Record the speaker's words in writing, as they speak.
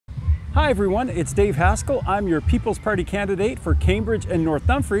Hi everyone, it's Dave Haskell. I'm your People's Party candidate for Cambridge and North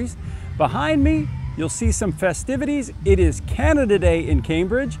Dumfries. Behind me, you'll see some festivities. It is Canada Day in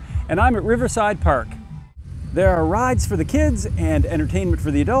Cambridge, and I'm at Riverside Park. There are rides for the kids and entertainment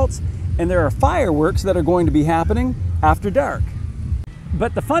for the adults, and there are fireworks that are going to be happening after dark.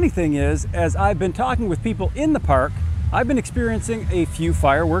 But the funny thing is, as I've been talking with people in the park, I've been experiencing a few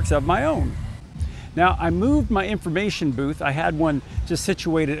fireworks of my own. Now, I moved my information booth. I had one just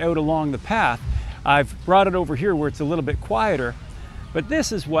situated out along the path. I've brought it over here where it's a little bit quieter, but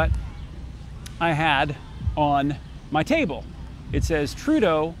this is what I had on my table. It says,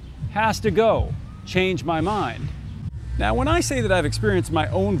 "Trudeau has to go, change my mind." Now, when I say that I've experienced my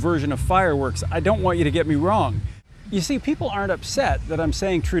own version of fireworks, I don't want you to get me wrong. You see, people aren't upset that I'm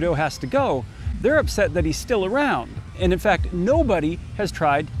saying Trudeau has to go. They're upset that he's still around. And in fact, nobody has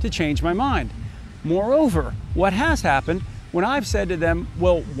tried to change my mind. Moreover, what has happened, when I've said to them,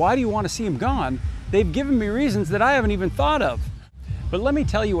 well, why do you want to see him gone? They've given me reasons that I haven't even thought of. But let me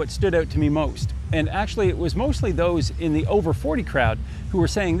tell you what stood out to me most. And actually, it was mostly those in the over 40 crowd who were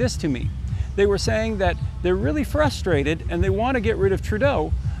saying this to me. They were saying that they're really frustrated and they want to get rid of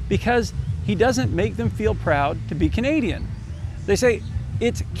Trudeau because he doesn't make them feel proud to be Canadian. They say,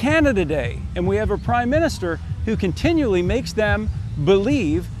 it's Canada Day, and we have a Prime Minister who continually makes them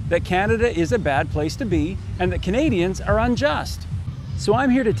believe that Canada is a bad place to be and that Canadians are unjust. So I'm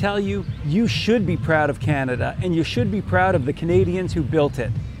here to tell you, you should be proud of Canada and you should be proud of the Canadians who built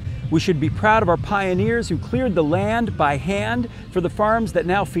it. We should be proud of our pioneers who cleared the land by hand for the farms that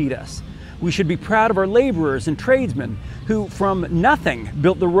now feed us. We should be proud of our laborers and tradesmen who from nothing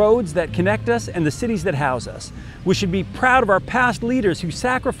built the roads that connect us and the cities that house us. We should be proud of our past leaders who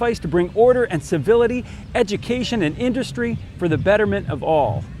sacrificed to bring order and civility, education and industry for the betterment of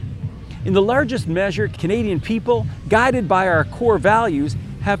all. In the largest measure, Canadian people, guided by our core values,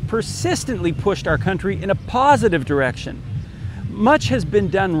 have persistently pushed our country in a positive direction. Much has been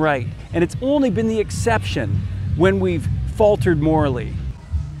done right, and it's only been the exception when we've faltered morally.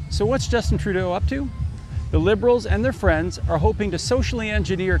 So what's Justin Trudeau up to? The Liberals and their friends are hoping to socially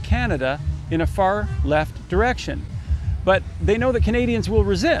engineer Canada in a far left direction. But they know that Canadians will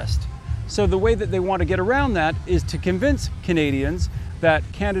resist. So the way that they want to get around that is to convince Canadians that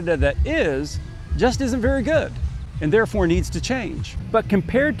Canada that is just isn't very good and therefore needs to change. But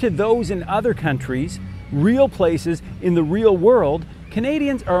compared to those in other countries, real places in the real world,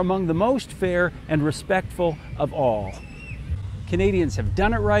 Canadians are among the most fair and respectful of all. Canadians have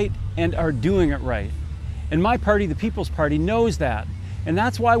done it right and are doing it right. And my party, the People's Party, knows that. And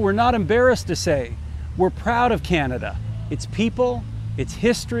that's why we're not embarrassed to say we're proud of Canada, its people, its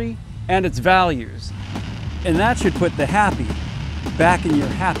history, and its values. And that should put the happy back in your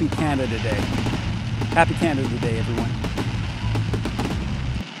Happy Canada Day. Happy Canada Day, everyone.